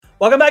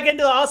Welcome back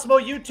into the Osmo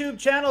YouTube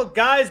channel,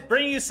 guys.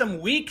 Bringing you some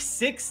Week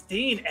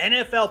 16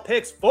 NFL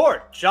picks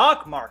for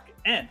Jock Market.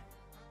 And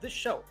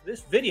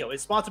this video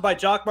is sponsored by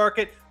Jock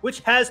Market, which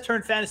has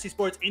turned fantasy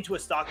sports into a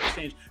stock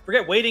exchange.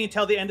 Forget waiting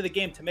until the end of the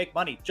game to make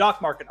money.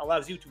 Jock Market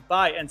allows you to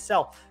buy and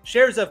sell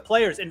shares of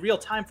players in real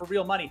time for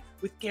real money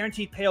with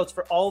guaranteed payouts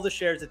for all the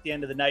shares at the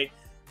end of the night.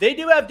 They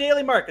do have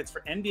daily markets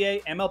for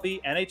NBA,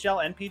 MLB,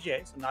 NHL, and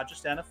PGA, so not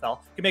just NFL.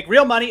 You can make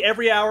real money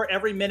every hour,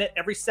 every minute,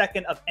 every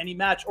second of any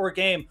match or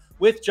game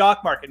with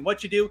Jock Market. And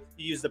what you do,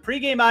 you use the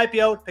pregame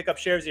IPO to pick up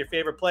shares of your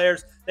favorite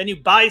players. Then you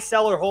buy,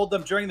 sell, or hold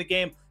them during the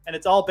game, and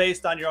it's all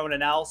based on your own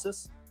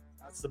analysis.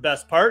 That's the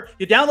best part.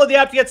 You download the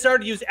app to get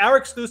started. Use our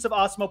exclusive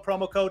Osmo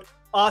promo code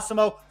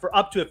Osmo for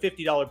up to a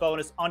 $50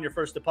 bonus on your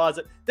first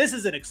deposit. This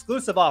is an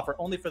exclusive offer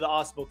only for the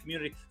Osmo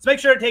community, so make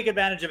sure to take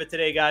advantage of it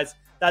today, guys.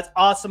 That's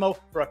Osmo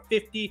for a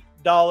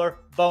 $50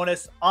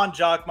 bonus on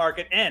Jock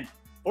Market. And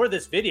for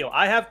this video,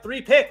 I have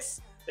 3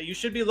 picks that you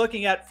should be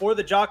looking at for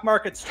the Jock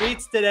Market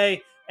streets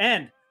today.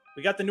 And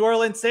we got the New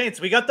Orleans Saints.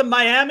 We got the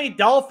Miami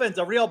Dolphins,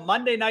 a real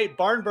Monday night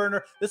barn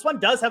burner. This one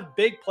does have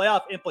big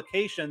playoff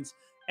implications.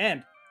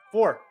 And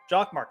for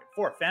Jock Market,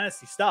 for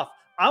fantasy stuff,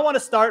 I want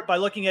to start by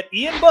looking at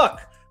Ian Book,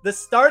 the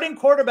starting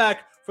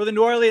quarterback for the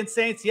New Orleans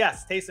Saints.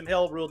 Yes, Taysom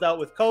Hill ruled out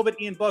with COVID.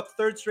 Ian Book,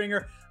 third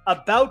stringer,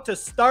 about to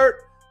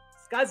start.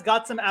 This guy's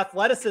got some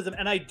athleticism,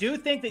 and I do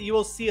think that you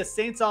will see a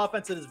Saints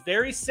offense that is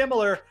very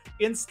similar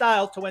in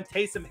style to when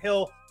Taysom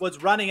Hill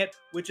was running it,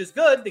 which is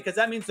good because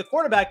that means the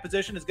quarterback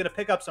position is going to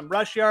pick up some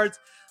rush yards.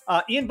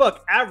 Ian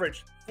Book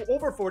averaged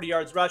over 40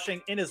 yards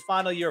rushing in his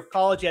final year of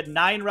college. He had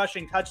 9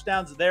 rushing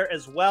touchdowns there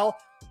as well.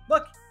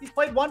 Look, he's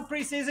played 1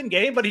 preseason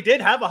game, but he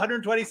did have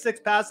 126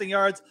 passing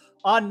yards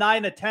on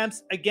 9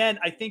 attempts. Again,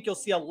 I think you'll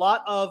see a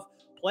lot of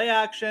play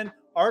action,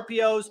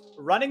 RPOs,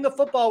 running the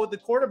football with the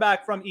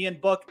quarterback from Ian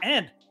Book.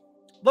 And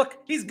look,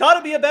 he's got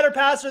to be a better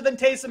passer than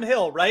Taysom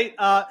Hill, right?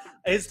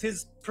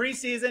 His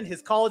preseason,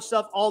 his college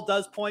stuff all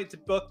does point to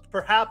Book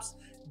perhaps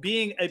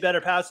being a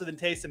better passer than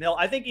Taysom Hill.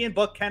 I think Ian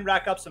Book can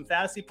rack up some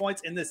fantasy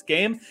points in this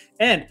game.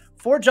 And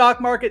for Jock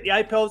Market, the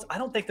IPOs, I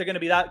don't think they're going to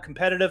be that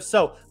competitive.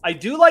 So I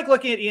do like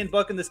looking at Ian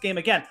Book in this game.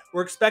 Again,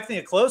 we're expecting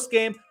a close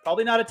game,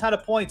 probably not a ton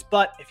of points,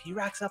 but if he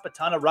racks up a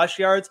ton of rush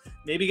yards,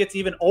 maybe gets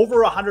even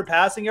over 100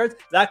 passing yards,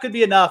 that could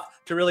be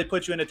enough to really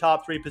put you in a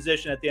top 3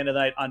 position at the end of the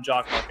night on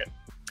Jock Market.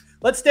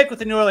 Let's stick with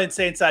the New Orleans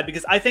Saints side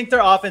because I think their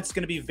offense is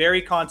going to be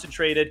very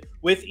concentrated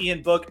with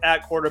Ian Book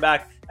at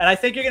quarterback. And I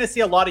think you're going to see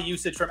a lot of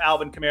usage from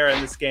Alvin Kamara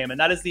in this game. And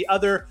that is the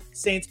other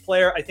Saints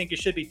player I think you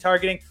should be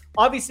targeting.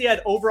 Obviously, he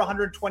had over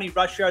 120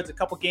 rush yards a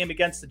couple games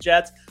against the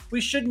Jets.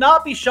 We should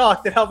not be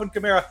shocked that Alvin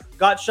Kamara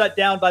got shut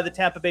down by the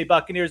Tampa Bay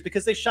Buccaneers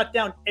because they shut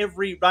down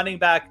every running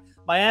back.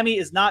 Miami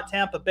is not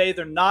Tampa Bay.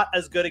 They're not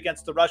as good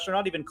against the rush. They're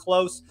not even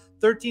close.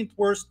 13th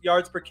worst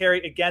yards per carry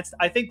against.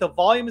 I think the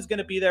volume is going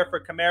to be there for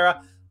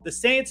Kamara. The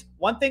Saints,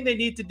 one thing they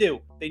need to do,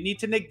 they need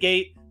to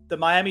negate the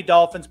Miami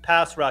Dolphins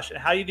pass rush. And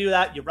how do you do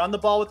that? You run the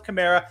ball with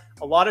Kamara,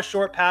 a lot of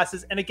short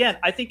passes. And again,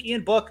 I think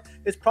Ian Book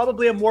is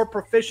probably a more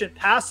proficient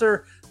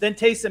passer than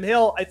Taysom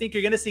Hill. I think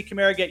you're going to see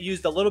Kamara get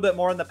used a little bit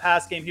more in the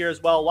pass game here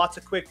as well. Lots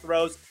of quick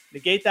throws,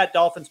 negate that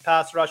Dolphins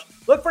pass rush.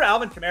 Look for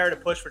Alvin Kamara to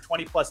push for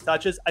 20-plus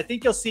touches. I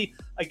think you'll see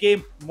a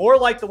game more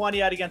like the one he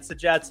had against the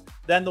Jets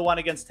than the one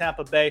against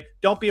Tampa Bay.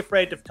 Don't be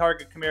afraid to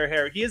target Kamara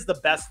here. He is the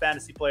best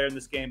fantasy player in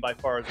this game by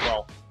far as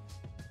well.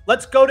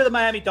 Let's go to the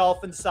Miami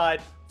Dolphins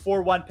side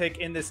for one pick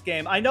in this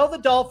game. I know the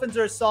Dolphins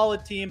are a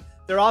solid team.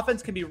 Their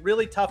offense can be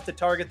really tough to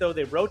target, though.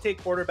 They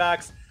rotate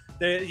quarterbacks.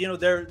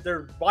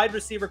 Their wide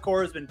receiver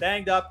core has been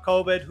banged up,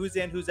 COVID, who's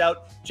in, who's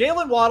out.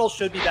 Jalen Waddle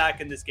should be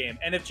back in this game.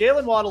 And if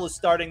Jalen Waddle is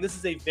starting, this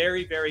is a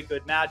very, very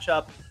good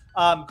matchup.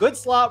 Good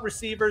slot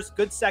receivers,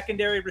 good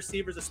secondary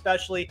receivers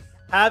especially,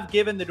 have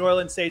given the New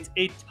Orleans Saints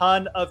a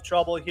ton of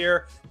trouble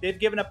here. They've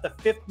given up the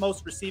 5th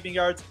most receiving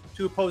yards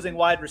to opposing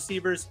wide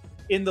receivers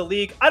in the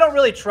league. I don't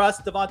really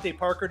trust Devontae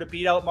Parker to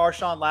beat out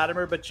Marshawn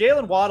Lattimore, but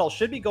Jalen Waddle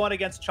should be going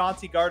against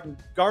Chauncey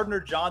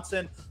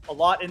Gardner-Johnson a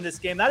lot in this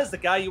game. That is the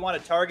guy you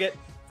want to target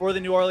for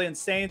the New Orleans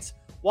Saints.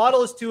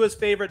 Waddle is Tua's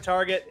favorite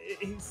target.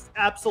 He's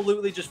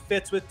absolutely just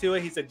fits with Tua.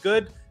 He's a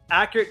good,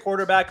 accurate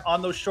quarterback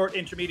on those short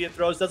intermediate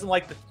throws. Doesn't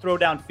like to throw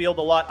downfield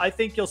a lot. I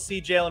think you'll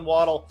see Jalen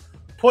Waddle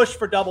push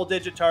for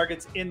double-digit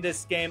targets in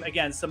this game.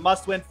 Again, some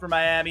must-win for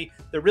Miami.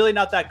 They're really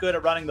not that good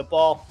at running the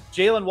ball.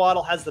 Jalen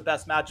Waddle has the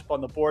best matchup on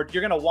the board.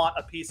 You're going to want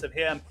a piece of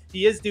him.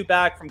 He is due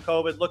back from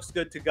COVID. Looks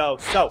good to go.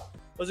 So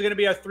those are going to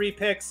be our 3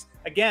 picks.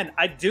 Again,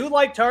 I do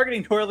like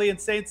targeting New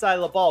Orleans Saints side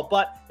of the ball,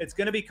 but it's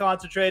going to be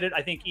concentrated.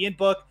 I think Ian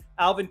Book,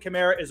 Alvin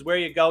Kamara is where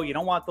you go. You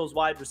don't want those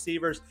wide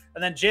receivers.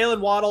 And then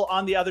Jalen Waddle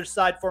on the other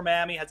side for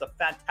Miami has a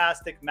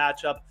fantastic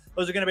matchup.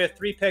 Those are going to be our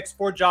 3 picks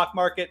for Jock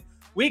Market.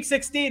 Week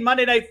 16,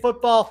 Monday Night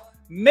Football.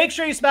 Make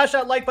sure you smash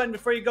that like button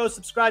before you go.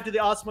 Subscribe to the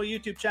Osmo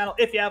YouTube channel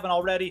if you haven't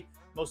already.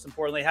 Most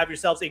importantly, have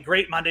yourselves a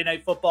great Monday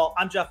Night Football.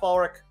 I'm Jeff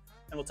Ulrich,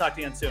 and we'll talk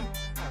to you again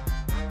soon.